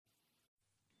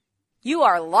You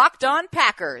are Locked On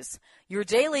Packers, your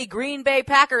daily Green Bay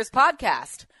Packers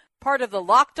podcast, part of the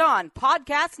Locked On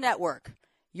Podcast Network,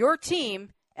 your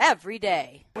team every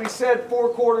day. We said 4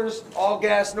 quarters, all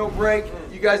gas, no break.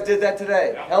 You guys did that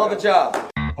today. Hell of a job.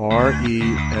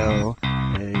 RELAX.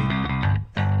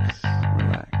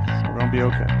 Relax. We're going to be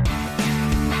okay.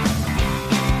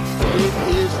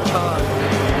 It is time.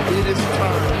 It is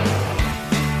time.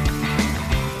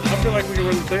 I feel like we can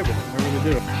run the table. I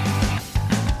really do.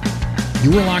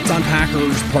 You are Locked On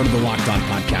Packers, part of the Locked On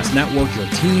Podcast Network, your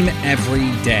team every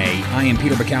day. I am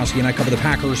Peter Bukowski, and I cover the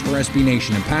Packers for SB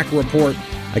Nation and Packer Report.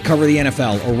 I cover the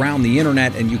NFL around the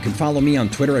internet, and you can follow me on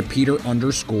Twitter at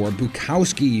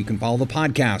Peter_Bukowski. You can follow the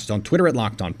podcast on Twitter at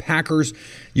Locked On Packers.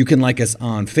 You can like us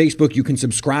on Facebook. You can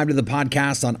subscribe to the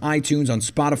podcast on iTunes, on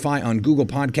Spotify, on Google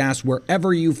Podcasts.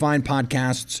 Wherever you find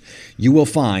podcasts, you will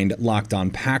find Locked On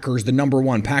Packers, the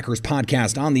 #1 Packers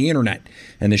podcast on the internet,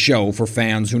 and the show for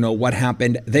fans who know what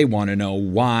happened. They want to know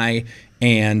why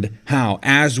and how.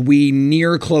 As we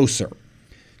near closer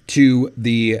to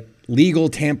the legal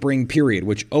tampering period,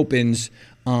 which opens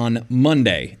on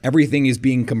Monday. Everything is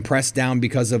being compressed down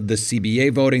because of the CBA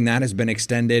voting. That has been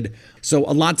extended. So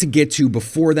a lot to get to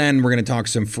before then. We're going to talk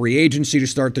some free agency to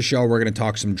start the show. We're going to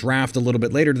talk some draft a little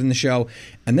bit later in the show.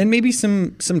 And then maybe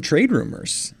some trade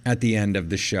rumors at the end of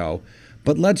the show.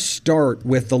 But let's start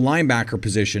with the linebacker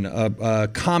position, a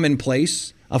common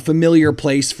place, a familiar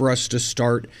place for us to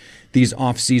start these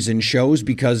offseason shows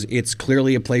because it's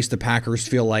clearly a place the Packers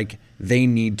feel like they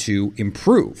need to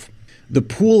improve. The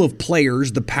pool of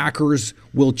players the Packers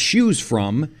will choose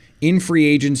from in free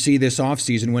agency this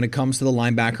offseason when it comes to the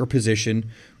linebacker position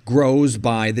grows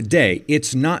by the day.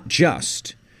 It's not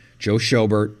just Joe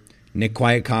Schobert, Nick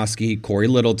Kwiatkowski, Corey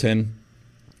Littleton.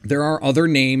 There are other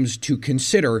names to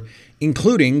consider,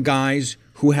 including guys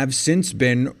who have since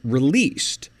been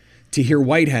released. Tahir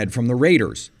Whitehead from the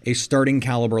Raiders, a starting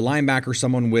caliber linebacker,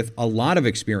 someone with a lot of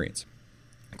experience.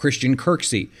 Christian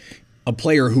Kirksey, a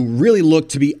player who really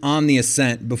looked to be on the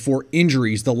ascent before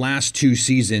injuries the last 2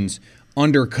 seasons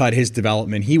undercut his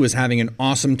development. He was having an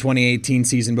awesome 2018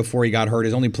 season before he got hurt.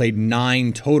 He's only played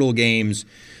 9 total games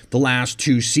the last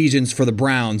 2 seasons for the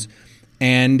Browns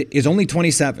and is only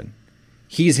 27.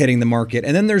 He's hitting the market.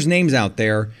 And then there's names out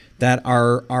there that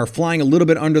are flying a little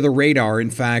bit under the radar. In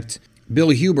fact,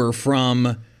 Bill Huber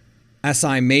from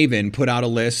SI Maven put out a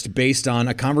list based on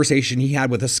a conversation he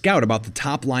had with a scout about the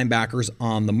top linebackers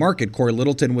on the market. Corey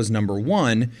Littleton was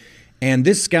 #1, and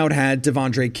this scout had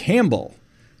Devondre Campbell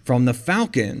from the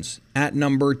Falcons at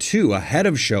 #2, ahead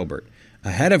of Schobert,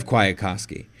 ahead of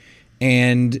Kwiatkowski.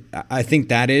 And I think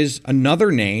that is another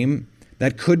name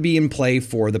that could be in play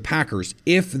for the Packers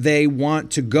if they want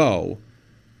to go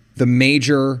the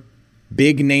major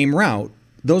big name route.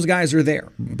 Those guys are there.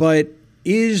 But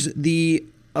is the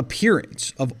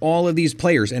appearance of all of these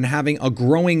players and having a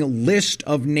growing list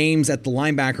of names at the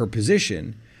linebacker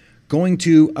position going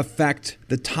to affect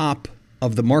the top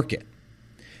of the market?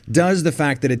 Does the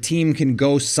fact that a team can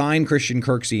go sign Christian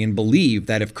Kirksey and believe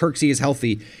that if Kirksey is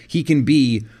healthy, he can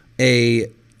be a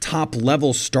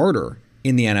top-level starter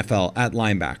in the NFL at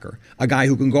linebacker, a guy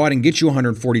who can go out and get you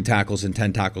 140 tackles and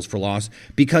 10 tackles for loss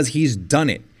because he's done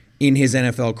it in his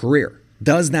NFL career?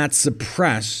 Does that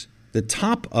suppress the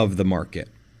top of the market?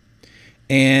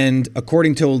 And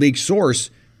according to a leaked source,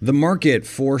 the market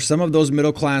for some of those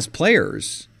middle-class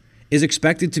players is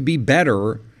expected to be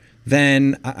better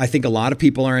than I think a lot of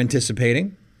people are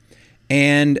anticipating.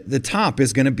 And the top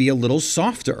is going to be a little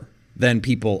softer than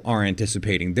people are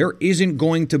anticipating. There isn't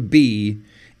going to be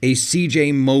a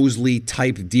CJ Mosley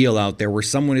type deal out there where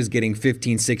someone is getting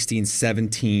 $15, $16,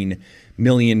 $17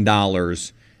 million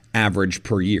average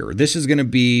per year. This is going to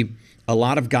be a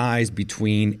lot of guys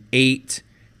between $8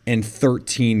 and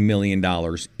 $13 million,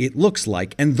 it looks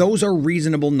like. And those are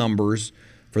reasonable numbers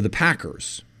for the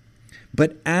Packers.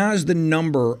 But as the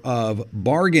number of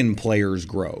bargain players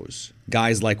grows,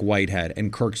 guys like Whitehead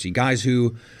and Kirksey, guys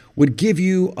who would give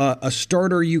you a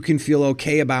starter you can feel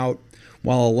okay about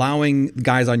while allowing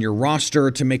guys on your roster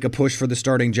to make a push for the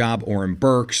starting job, Oren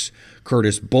Burks,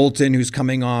 Curtis Bolton, who's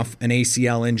coming off an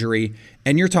ACL injury,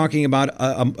 and you're talking about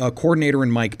a coordinator in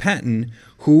Mike Patton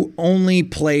who only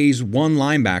plays one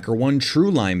linebacker, one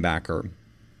true linebacker,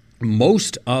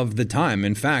 most of the time.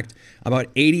 In fact,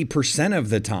 about 80%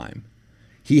 of the time,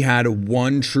 he had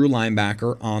one true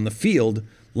linebacker on the field.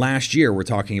 Last year, we're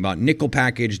talking about nickel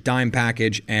package, dime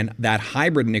package, and that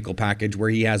hybrid nickel package where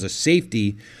he has a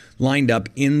safety lined up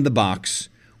in the box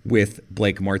with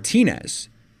Blake Martinez.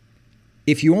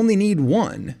 If you only need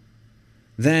one,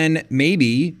 then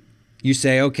maybe you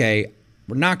say, okay,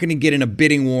 We're not going to get in a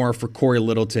bidding war for Corey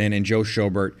Littleton and Joe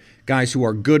Schobert, guys who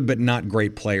are good but not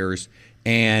great players.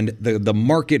 And the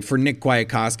market for Nick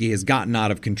Kwiatkowski has gotten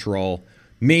out of control.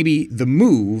 Maybe the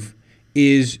move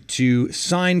is to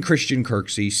sign Christian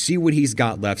Kirksey, see what he's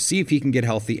got left, see if he can get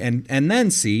healthy, and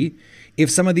then see if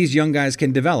some of these young guys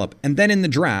can develop. And then in the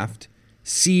draft,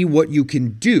 see what you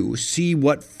can do, see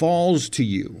what falls to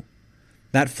you.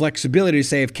 That flexibility to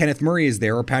say if Kenneth Murray is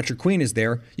there or Patrick Queen is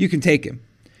there, you can take him.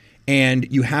 And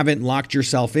you haven't locked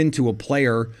yourself into a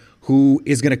player who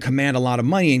is going to command a lot of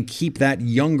money and keep that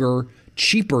younger,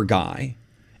 cheaper guy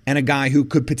and a guy who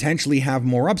could potentially have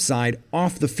more upside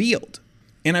off the field.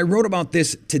 And I wrote about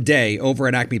this today over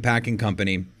at Acme Packing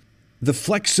Company. The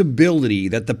flexibility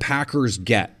that the Packers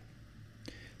get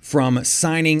from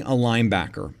signing a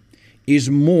linebacker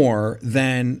is more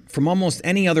than from almost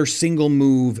any other single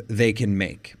move they can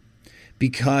make.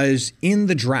 Because in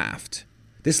the draft,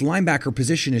 this linebacker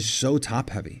position is so top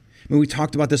heavy. I mean, we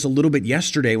talked about this a little bit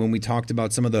yesterday when we talked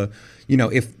about some of the,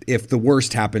 if the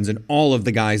worst happens and all of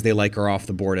the guys they like are off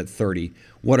the board at 30,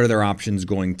 what are their options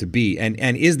going to be? And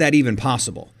is that even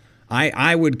possible?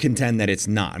 I would contend that it's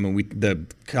not. I mean, the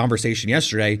conversation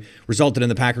yesterday resulted in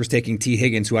the Packers taking T.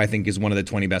 Higgins, who I think is one of the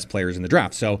 20 best players in the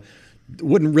draft. So it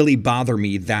wouldn't really bother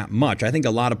me that much. I think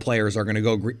a lot of players are going to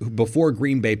go before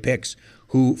Green Bay picks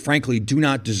who, frankly, do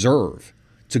not deserve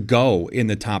to go in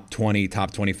the top 20,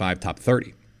 top 25, top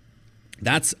 30.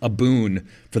 That's a boon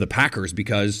for the Packers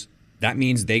because that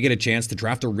means they get a chance to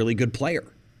draft a really good player.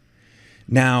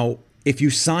 Now, if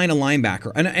you sign a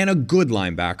linebacker, and a good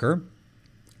linebacker,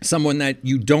 someone that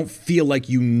you don't feel like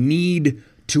you need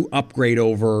to upgrade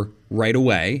over right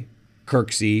away,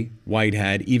 Kirksey,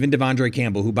 Whitehead, even Devondre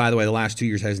Campbell, who, by the way, the last 2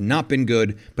 years has not been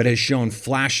good, but has shown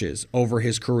flashes over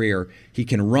his career. He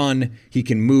can run, he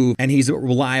can move, and he's a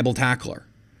reliable tackler.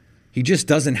 He just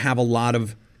doesn't have a lot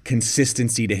of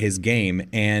consistency to his game.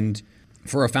 And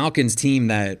for a Falcons team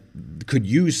that could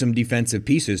use some defensive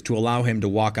pieces to allow him to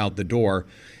walk out the door,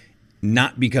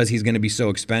 not because he's going to be so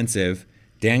expensive,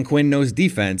 Dan Quinn knows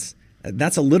defense,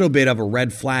 that's a little bit of a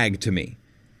red flag to me.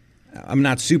 I'm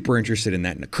not super interested in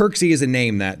that. Kirksey is a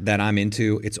name that I'm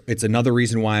into. It's another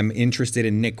reason why I'm interested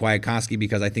in Nick Kwiatkowski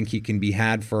because I think he can be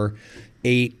had for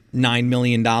 $8-9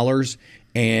 million.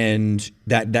 And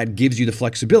that gives you the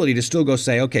flexibility to still go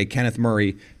say, okay, Kenneth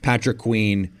Murray, Patrick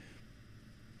Queen,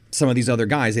 some of these other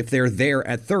guys, if they're there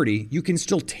at 30, you can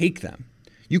still take them.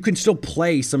 You can still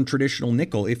play some traditional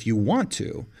nickel if you want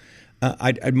to.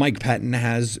 Mike Pettin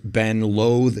has been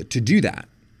loath to do that.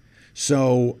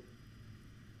 So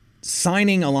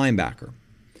signing a linebacker,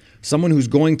 someone who's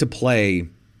going to play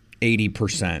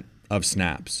 80% of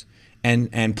snaps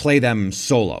and play them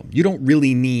solo, you don't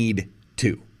really need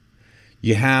two.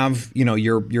 You have,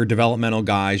 your developmental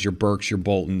guys, your Burks, your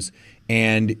Boltons,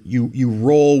 and you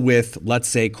roll with, let's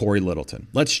say, Corey Littleton.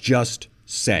 Let's just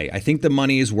say, I think the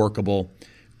money is workable.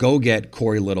 Go get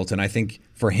Corey Littleton. I think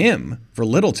for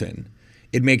Littleton,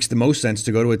 it makes the most sense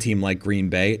to go to a team like Green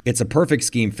Bay. It's a perfect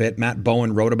scheme fit. Matt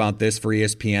Bowen wrote about this for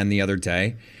ESPN the other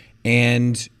day,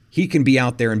 and he can be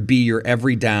out there and be your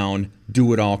every down,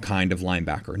 do-it-all kind of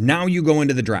linebacker. Now you go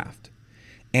into the draft,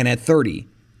 and at 30,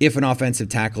 if an offensive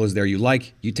tackle is there you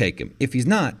like, you take him. If he's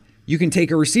not, you can take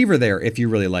a receiver there if you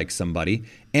really like somebody.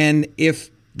 And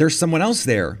if there's someone else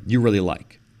there you really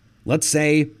like, let's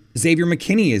say Xavier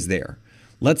McKinney is there.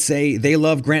 Let's say they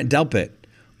love Grant Delpit.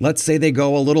 Let's say they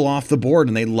go a little off the board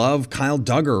and they love Kyle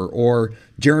Duggar or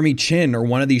Jeremy Chin or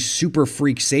one of these super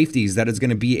freak safeties that is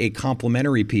going to be a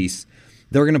complementary piece.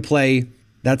 They're going to play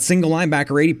that single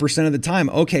linebacker 80% of the time.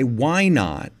 Okay, why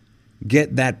not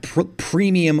get that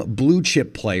premium blue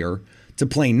chip player to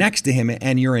play next to him,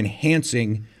 and you're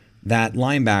enhancing that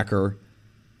linebacker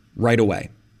right away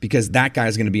because that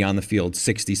guy's going to be on the field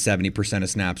 60, 70% of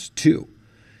snaps too.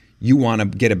 You want to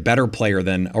get a better player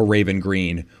than a Raven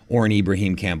Green or an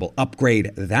Ibrahim Campbell.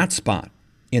 Upgrade that spot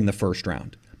in the first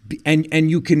round.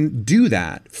 And you can do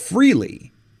that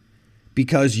freely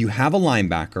because you have a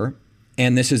linebacker,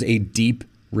 and this is a deep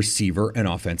receiver and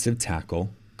offensive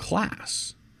tackle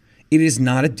class. It is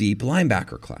not a deep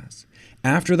linebacker class.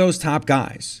 After those top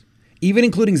guys, even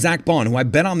including Zach Bond, who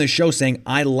I've been on this show saying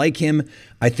I like him,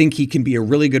 I think he can be a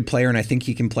really good player, and I think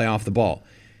he can play off the ball.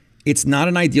 It's not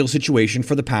an ideal situation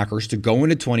for the Packers to go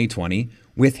into 2020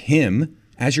 with him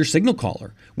as your signal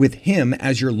caller, with him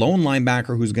as your lone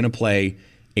linebacker who's going to play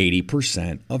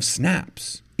 80% of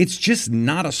snaps. It's just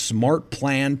not a smart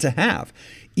plan to have,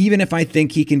 even if I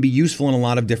think he can be useful in a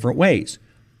lot of different ways.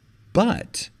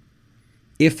 But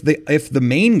if the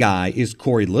main guy is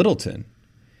Corey Littleton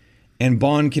and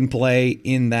Bond can play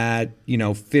in that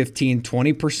 15,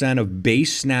 20% of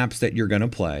base snaps that you're going to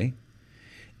play,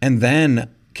 and then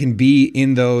can be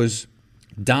in those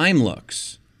dime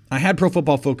looks. I had Pro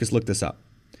Football Focus look this up.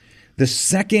 The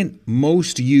second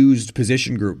most used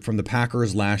position group from the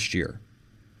Packers last year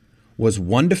was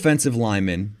 1 defensive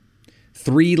lineman,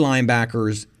 3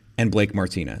 linebackers, and Blake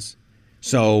Martinez.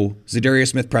 So Zadarius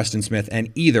Smith, Preston Smith,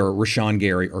 and either Rashawn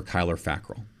Gary or Kyler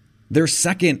Fackrell. Their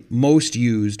second most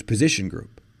used position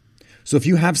group. So if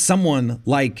you have someone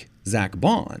like Zach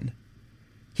Bond,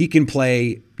 he can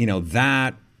play,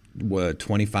 that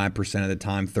 25% of the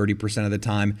time, 30% of the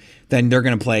time. Then they're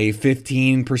going to play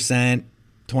 15%,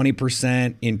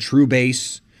 20% in true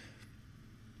base.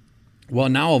 Well,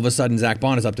 now all of a sudden, Zach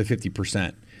Bond is up to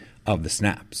 50% of the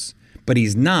snaps. But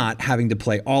he's not having to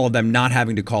play all of them, not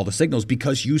having to call the signals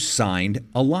because you signed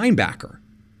a linebacker.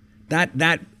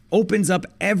 That opens up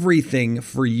everything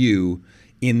for you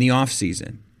in the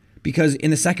offseason. Because in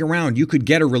the second round, you could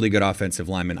get a really good offensive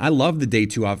lineman. I love the day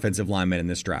 2 offensive lineman in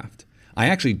this draft. I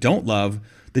actually don't love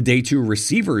the day 2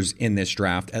 receivers in this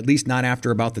draft, at least not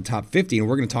after about the top 50. And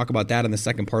we're going to talk about that in the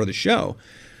second part of the show.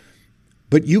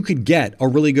 But you could get a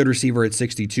really good receiver at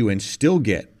 62 and still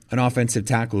get an offensive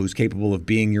tackle who's capable of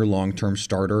being your long-term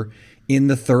starter in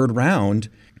the third round.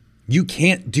 You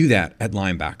can't do that at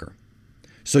linebacker.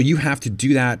 So you have to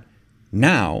do that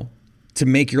now to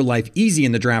make your life easy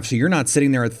in the draft so you're not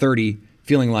sitting there at 30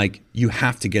 feeling like you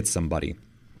have to get somebody,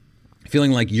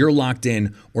 feeling like you're locked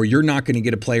in or you're not going to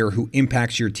get a player who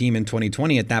impacts your team in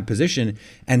 2020 at that position,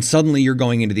 and suddenly you're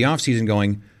going into the offseason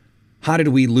going, how did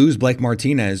we lose Blake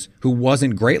Martinez, who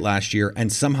wasn't great last year,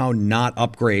 and somehow not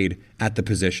upgrade at the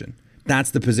position? That's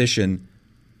the position,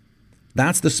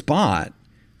 that's the spot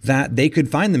that they could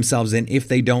find themselves in if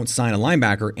they don't sign a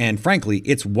linebacker, and frankly,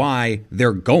 it's why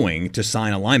they're going to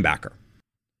sign a linebacker.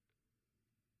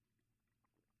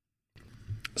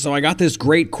 So I got this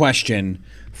great question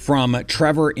from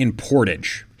Trevor in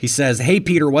Portage. He says, "Hey,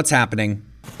 Peter, what's happening?"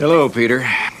 Hello, Peter.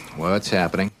 What's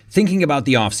happening? Thinking about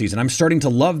the offseason, I'm starting to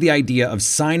love the idea of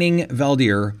signing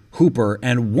Valdir, Hooper,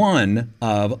 and one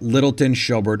of Littleton,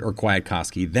 Schobert, or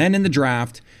Kwiatkowski. Then in the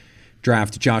draft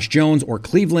Josh Jones or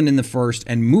Cleveland in the first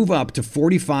and move up to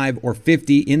 45 or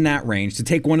 50 in that range to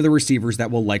take one of the receivers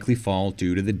that will likely fall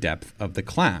due to the depth of the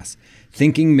class.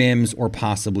 Thinking Mims or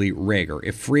possibly Rager.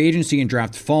 If free agency and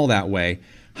draft fall that way,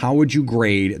 how would you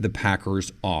grade the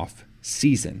Packers off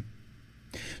season?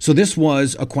 So this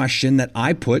was a question that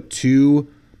I put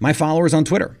to my followers on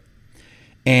Twitter.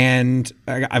 And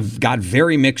I've got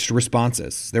very mixed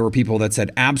responses. There were people that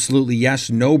said, absolutely yes,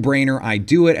 no brainer, I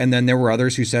do it. And then there were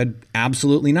others who said,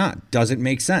 absolutely not, doesn't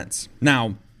make sense.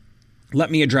 Now, let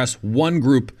me address one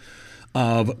group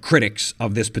of critics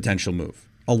of this potential move.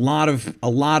 A lot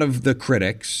of the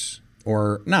critics,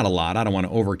 or not a lot, I don't want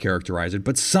to overcharacterize it,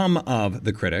 but some of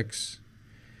the critics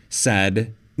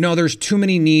said, no, there's too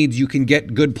many needs. You can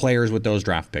get good players with those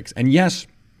draft picks. And yes,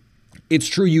 it's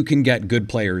true you can get good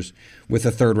players with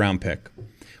a third round pick,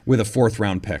 with a fourth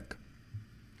round pick.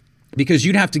 Because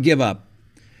you'd have to give up,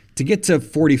 to get to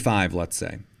 45, let's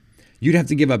say, you'd have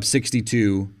to give up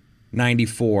 62,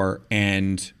 94,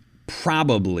 and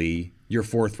probably your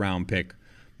fourth round pick.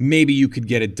 Maybe you could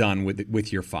get it done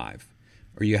with your 5.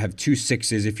 Or you have 2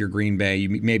 6s if you're Green Bay.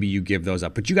 Maybe you give those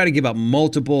up. But you got to give up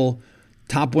multiple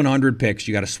top 100 picks.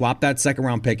 You got to swap that second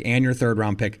round pick and your third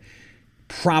round pick.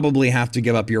 Probably have to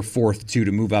give up your fourth too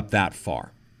to move up that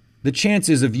far. The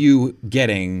chances of you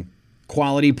getting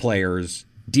quality players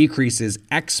decreases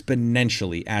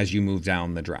exponentially as you move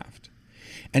down the draft.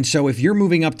 And so if you're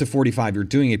moving up to 45, you're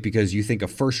doing it because you think a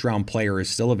first round player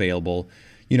is still available.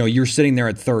 You're sitting there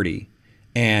at 30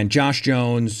 and Josh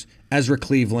Jones, Ezra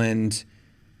Cleveland,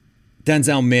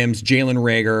 Denzel Mims, Jalen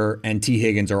Reagor, and T.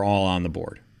 Higgins are all on the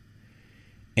board.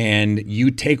 And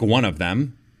you take one of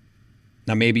them.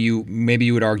 Now, maybe you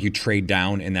would argue trade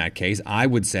down in that case. I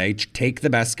would say take the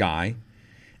best guy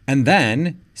and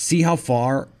then see how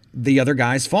far the other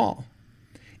guys fall.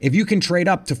 If you can trade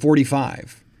up to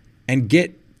 45 and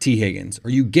get T. Higgins or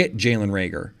you get Jalen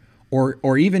Reagor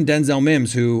or even Denzel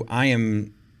Mims, who I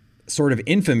am sort of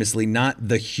infamously not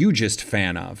the hugest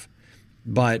fan of,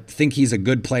 but think he's a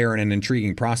good player and an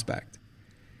intriguing prospect,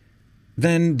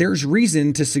 then there's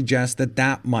reason to suggest that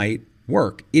that might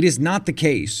work. It is not the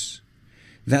case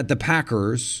that the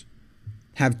Packers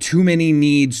have too many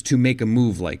needs to make a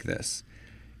move like this.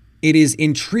 It is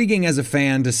intriguing as a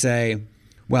fan to say,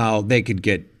 well, they could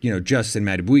get, Justin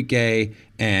Madubuike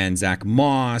and Zach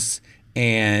Moss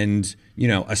and,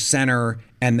 a center,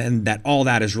 and then that all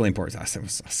that is really important. I said, a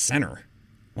center?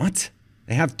 What?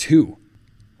 They have 2.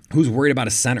 Who's worried about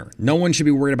a center? No one should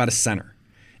be worried about a center.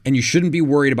 And you shouldn't be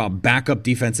worried about backup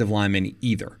defensive linemen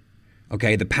either.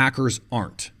 Okay, the Packers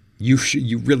aren't. You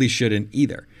really shouldn't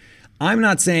either. I'm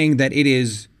not saying that it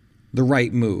is the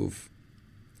right move,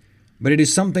 but it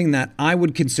is something that I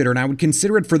would consider, and I would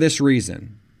consider it for this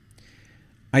reason.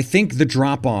 I think the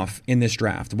drop-off in this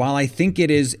draft, while I think it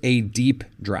is a deep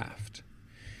draft,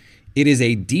 it is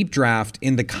a deep draft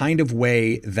in the kind of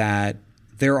way that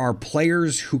there are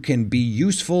players who can be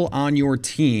useful on your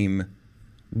team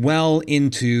well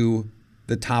into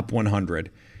the top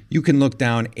 100. You can look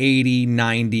down 80,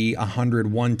 90,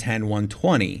 100, 110,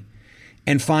 120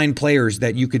 and find players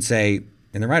that you could say,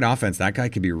 in the right offense, that guy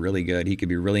could be really good. He could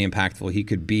be really impactful. He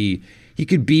could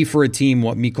be for a team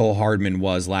what Mecole Hardman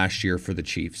was last year for the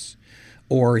Chiefs.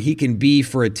 Or he can be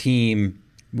for a team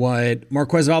what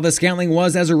Marquez Valdes-Scantling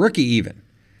was as a rookie even.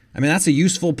 I mean, that's a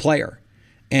useful player.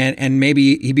 And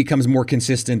maybe he becomes more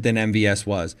consistent than MVS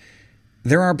was.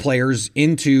 There are players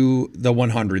into the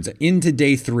 100s, into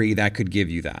day 3 that could give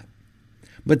you that.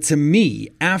 But to me,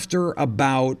 after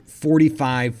about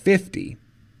 45, 50,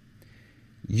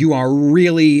 you are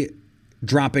really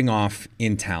dropping off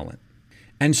in talent.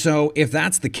 And so if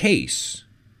that's the case,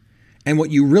 and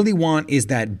what you really want is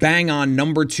that bang-on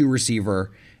number 2 receiver,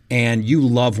 and you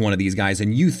love one of these guys,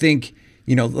 and you think,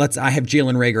 I have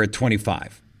Jalen Reagor at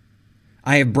 25.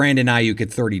 I have Brandon Ayuk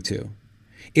at 32.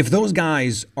 If those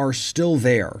guys are still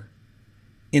there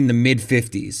in the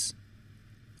mid-50s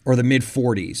or the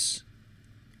mid-40s,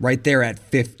 right there at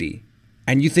 50,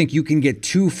 and you think you can get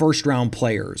 2 first-round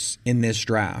players in this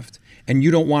draft, and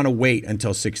you don't want to wait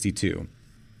until 62,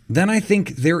 then I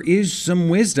think there is some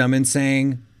wisdom in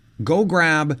saying, go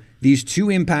grab these 2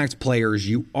 impact players.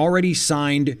 You already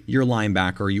signed your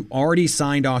linebacker. You already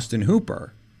signed Austin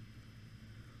Hooper.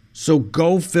 So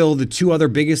go fill the 2 other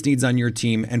biggest needs on your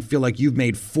team and feel like you've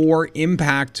made 4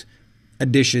 impact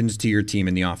additions to your team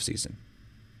in the offseason.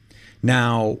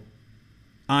 Now,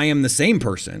 I am the same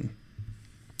person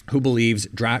who believes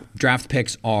draft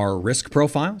picks are risk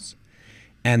profiles,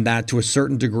 and that to a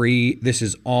certain degree, this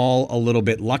is all a little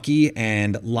bit lucky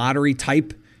and lottery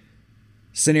type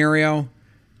scenario.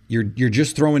 You're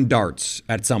just throwing darts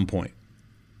at some point.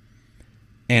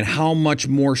 And how much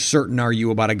more certain are you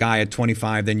about a guy at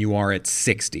 25 than you are at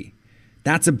 60?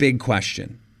 That's a big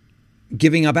question.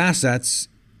 Giving up assets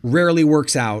rarely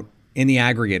works out in the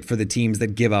aggregate for the teams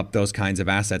that give up those kinds of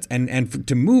assets. And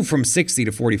to move from 60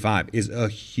 to 45 is a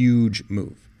huge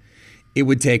move. It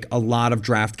would take a lot of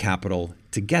draft capital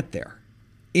to get there.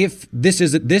 If this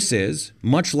is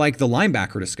much like the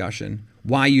linebacker discussion,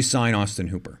 why you sign Austin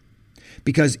Hooper.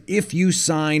 Because if you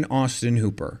sign Austin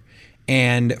Hooper,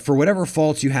 and for whatever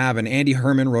faults you have, and Andy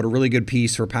Herman wrote a really good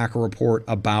piece for Packer Report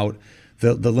about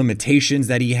the limitations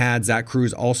that he had. Zach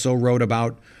Cruz also wrote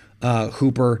about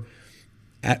Hooper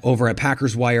over at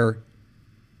Packers Wire.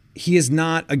 He is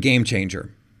not a game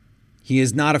changer. He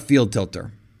is not a field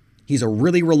tilter. He's a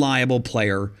really reliable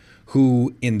player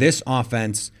who, in this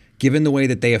offense, given the way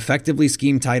that they effectively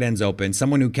scheme tight ends open,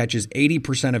 someone who catches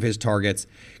 80% of his targets,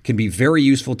 can be very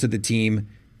useful to the team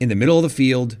in the middle of the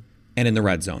field and in the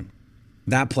red zone.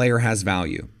 That player has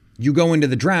value. You go into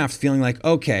the draft feeling like,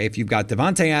 okay, if you've got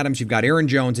Devontae Adams, you've got Aaron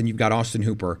Jones, and you've got Austin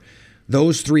Hooper,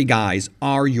 those 3 guys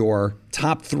are your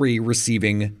top 3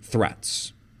 receiving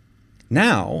threats.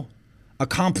 Now, a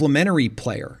complementary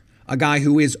player, a guy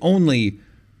who is only,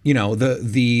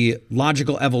 the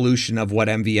logical evolution of what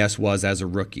MVS was as a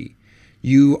rookie.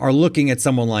 You are looking at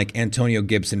someone like Antonio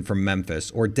Gibson from Memphis,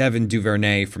 or Devin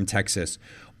Duvernay from Texas,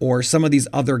 or some of these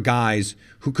other guys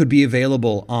who could be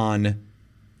available on,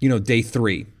 day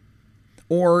 3.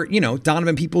 Or,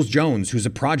 Donovan Peoples-Jones, who's a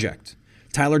project.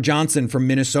 Tyler Johnson from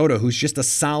Minnesota, who's just a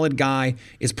solid guy,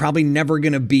 is probably never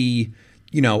going to be,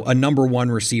 a number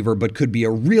 1 receiver, but could be a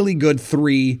really good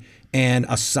 3 and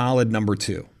a solid number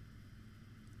 2.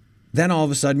 Then all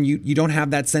of a sudden, you don't have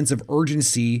that sense of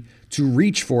urgency to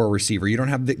reach for a receiver. You don't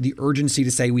have the urgency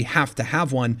to say we have to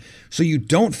have one, so you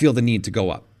don't feel the need to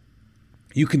go up.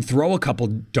 You can throw a couple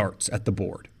darts at the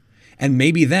board. And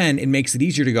maybe then it makes it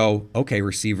easier to go, okay,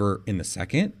 receiver in the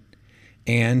 2nd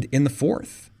and in the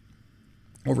 4th.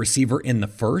 Or receiver in the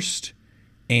 1st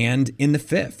and in the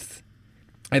 5th.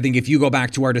 I think if you go back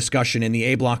to our discussion in the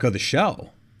A block of the show,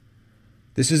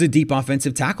 this is a deep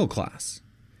offensive tackle class.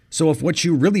 So if what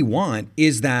you really want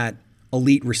is that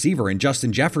elite receiver in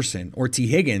Justin Jefferson or T.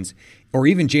 Higgins or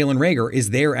even Jalen Reagor is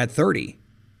there at 30,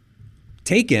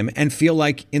 take him and feel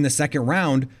like in the 2nd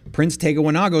round, Prince Tega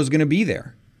Wanogho is going to be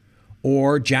there.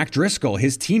 Or Jack Driscoll,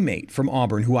 his teammate from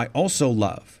Auburn, who I also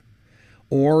love.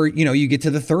 Or, you get to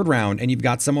the 3rd round and you've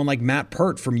got someone like Matt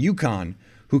Pert from UConn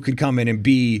who could come in and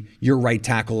be your right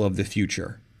tackle of the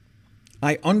future.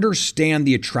 I understand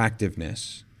the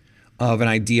attractiveness of an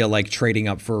idea like trading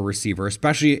up for a receiver,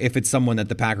 especially if it's someone that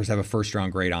the Packers have a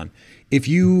 1st-round grade on. If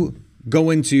you go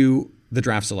into the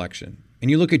draft selection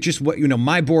and you look at just what,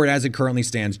 my board as it currently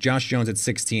stands, Josh Jones at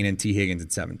 16 and T. Higgins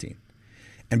at 17.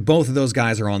 And both of those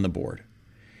guys are on the board.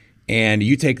 And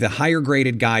you take the higher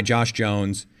graded guy, Josh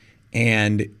Jones,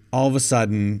 and all of a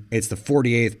sudden it's the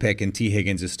 48th pick and T.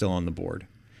 Higgins is still on the board.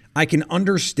 I can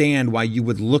understand why you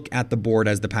would look at the board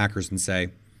as the Packers and say,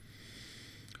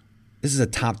 this is a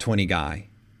top 20 guy.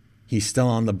 He's still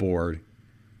on the board.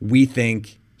 We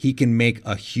think he can make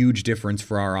a huge difference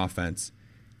for our offense.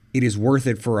 It is worth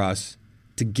it for us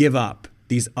to give up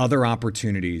these other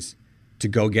opportunities to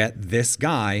go get this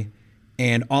guy.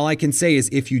 And all I can say is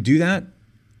if you do that,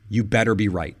 you better be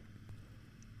right.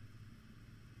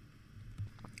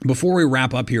 Before we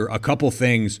wrap up here, a couple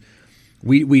things.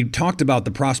 We talked about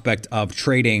the prospect of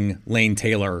trading Lane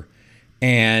Taylor,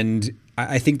 and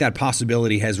I think that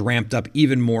possibility has ramped up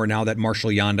even more now that Marshall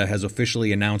Yanda has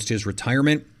officially announced his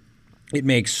retirement. It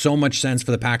makes so much sense for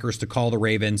the Packers to call the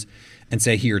Ravens and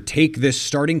say, here, take this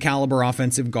starting caliber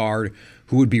offensive guard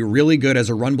who would be really good as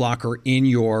a run blocker in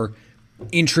your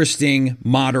interesting,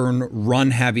 modern,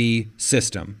 run-heavy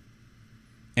system.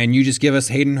 And you just give us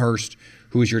Hayden Hurst,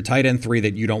 who is your tight end 3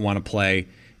 that you don't want to play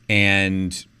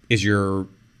and is you're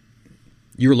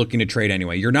looking to trade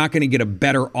anyway. You're not going to get a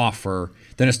better offer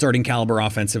than a starting caliber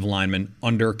offensive lineman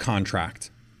under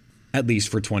contract, at least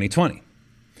for 2020.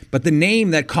 But the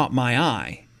name that caught my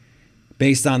eye,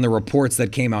 based on the reports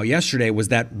that came out yesterday, was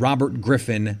that Robert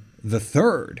Griffin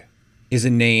III is a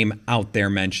name out there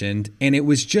mentioned. And it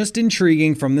was just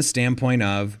intriguing from the standpoint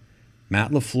of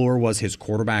Matt LaFleur was his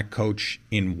quarterback coach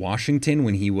in Washington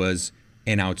when he was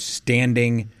an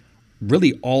outstanding,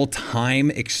 really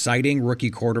all-time exciting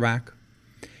rookie quarterback.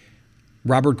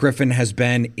 Robert Griffin has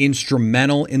been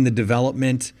instrumental in the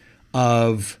development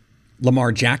of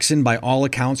Lamar Jackson by all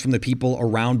accounts from the people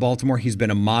around Baltimore. He's been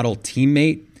a model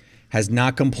teammate, has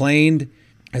not complained,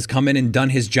 has come in and done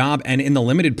his job. And in the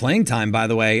limited playing time, by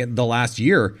the way, the last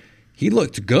year, he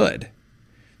looked good.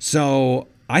 So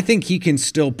I think he can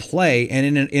still play.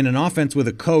 And in an offense with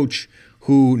a coach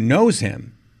who knows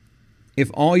him, if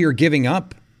all you're giving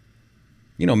up,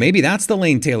 maybe that's the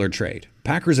Lane Taylor trade.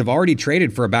 Packers have already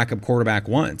traded for a backup quarterback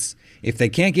once. If they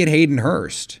can't get Hayden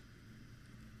Hurst,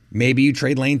 maybe you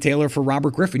trade Lane Taylor for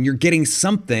Robert Griffin. You're getting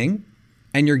something,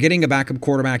 and you're getting a backup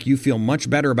quarterback you feel much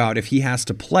better about if he has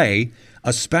to play,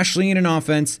 especially in an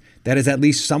offense that is at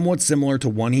least somewhat similar to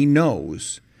one he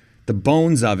knows. The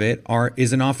bones of it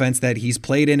is an offense that he's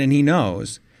played in and he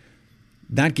knows.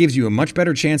 That gives you a much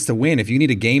better chance to win if you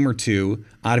need a game or two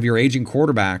out of your aging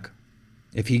quarterback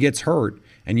if he gets hurt,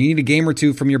 and you need a game or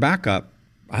two from your backup.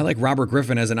 I like Robert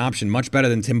Griffin as an option much better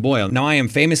than Tim Boyle. Now, I am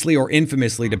famously or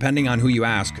infamously, depending on who you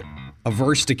ask,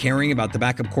 averse to caring about the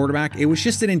backup quarterback. It was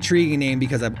just an intriguing name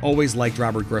because I've always liked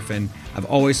Robert Griffin. I've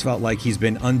always felt like he's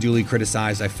been unduly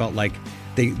criticized. I felt like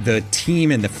the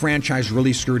team and the franchise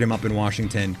really screwed him up in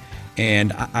Washington.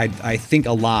 And I think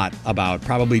a lot about,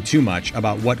 probably too much,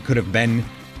 about what could have been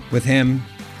with him,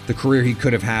 the career he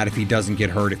could have had if he doesn't get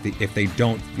hurt, if they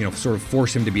don't, sort of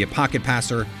force him to be a pocket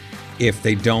passer, if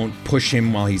they don't push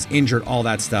him while he's injured, all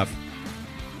that stuff.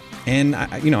 And,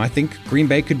 I think Green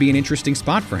Bay could be an interesting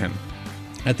spot for him.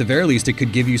 At the very least, it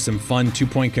could give you some fun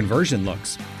two-point conversion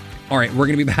looks. All right, we're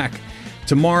going to be back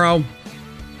tomorrow.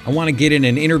 I want to get in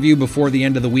an interview before the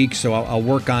end of the week, so I'll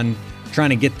work on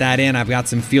trying to get that in. I've got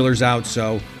some feelers out,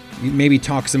 so maybe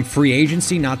talk some free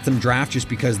agency, not some draft, just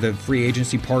because the free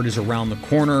agency part is around the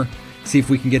corner. See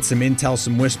if we can get some intel,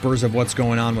 some whispers of what's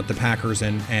going on with the Packers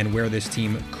and where this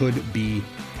team could be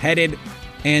headed.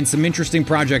 And some interesting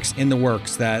projects in the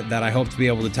works that I hope to be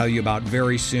able to tell you about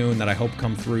very soon, that I hope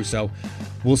come through. So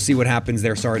we'll see what happens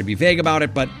there. Sorry to be vague about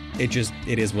it, but it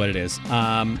is what it is.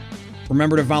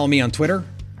 Remember to follow me on Twitter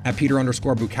at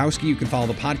Peter_Bukowski. You can follow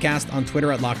the podcast on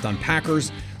Twitter at Locked On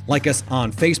Packers. Like us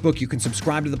on Facebook. You can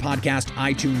subscribe to the podcast,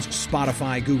 iTunes,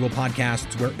 Spotify, Google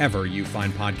Podcasts, wherever you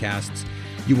find podcasts.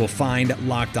 You will find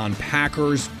Locked On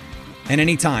Packers. And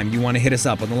anytime you want to hit us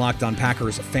up on the Locked On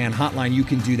Packers fan hotline, you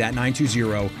can do that,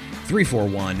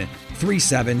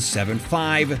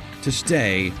 920-341-3775, to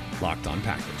stay Locked On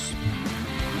Packers.